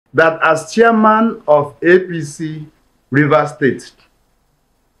that as chairman of APC River State,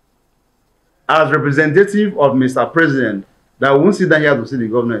 as representative of Mr. President, that we won't sit down here to see the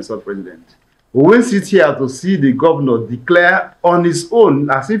governor and sub president. We won't sit here to see the governor declare on his own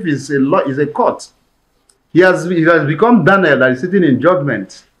as if it's a law, it's a court. He has become Daniel that is sitting in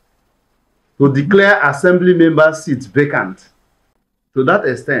judgment to declare assembly member seats vacant. To that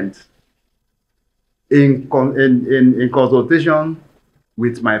extent, in consultation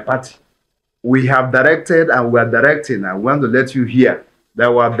with my party, we have directed and we are directing, and we want to let you hear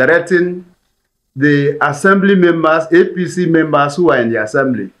that we are directing the assembly members, APC members who are in the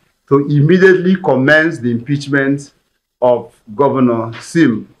assembly, to immediately commence the impeachment of Governor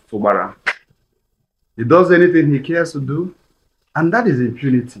Sim Fubara. He does anything he cares to do, and that is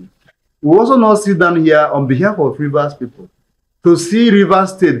impunity. We also not sit down here on behalf of Rivers people to see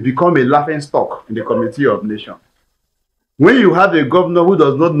Rivers State become a laughingstock in the Committee of Nations. When you have a governor who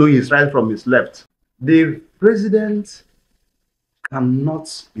does not know his right from his left, the president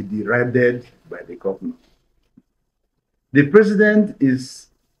cannot be derided by the governor. The president is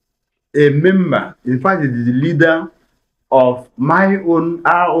a member, in fact, he is the leader of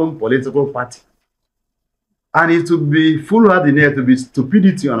our own political party. And it would be foolhardy, to be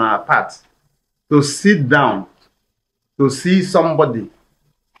stupidity on our part to sit down to see somebody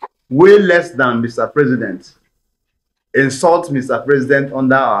way less than Mr. President insult Mr. President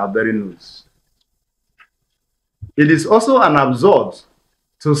under our very nose. It is also an absurd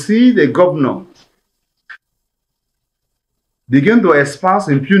to see the governor begin to espouse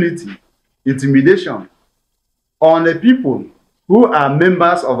impunity, intimidation on the people who are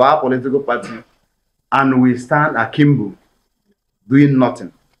members of our political party, and we stand akimbo doing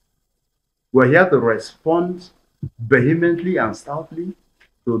nothing. We're here to respond vehemently and stoutly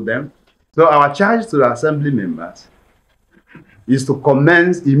to them. So our charge to the assembly members is to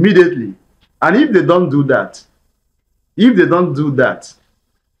commence immediately. And if they don't do that,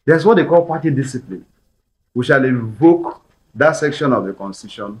 there's what they call party discipline. We shall invoke that section of the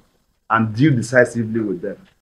Constitution and deal decisively with them.